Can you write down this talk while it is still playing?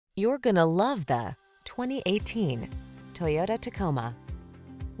You're gonna love the 2018 Toyota Tacoma.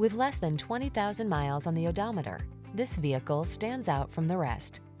 With less than 20,000 miles on the odometer, this vehicle stands out from the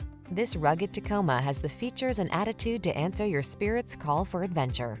rest. This rugged Tacoma has the features and attitude to answer your spirit's call for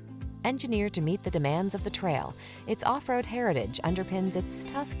adventure. Engineered to meet the demands of the trail, its off-road heritage underpins its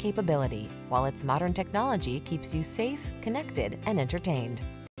tough capability, while its modern technology keeps you safe, connected, and entertained.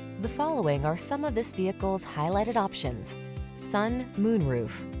 The following are some of this vehicle's highlighted options: sun,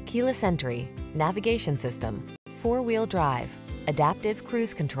 moonroof, keyless entry, navigation system, four-wheel drive, adaptive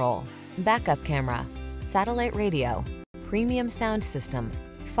cruise control, backup camera, satellite radio, premium sound system,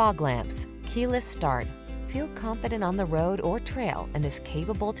 fog lamps, keyless start. Feel confident on the road or trail in this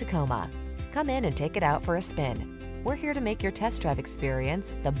capable Tacoma. Come in and take it out for a spin. We're here to make your test drive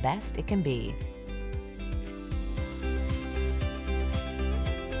experience the best it can be.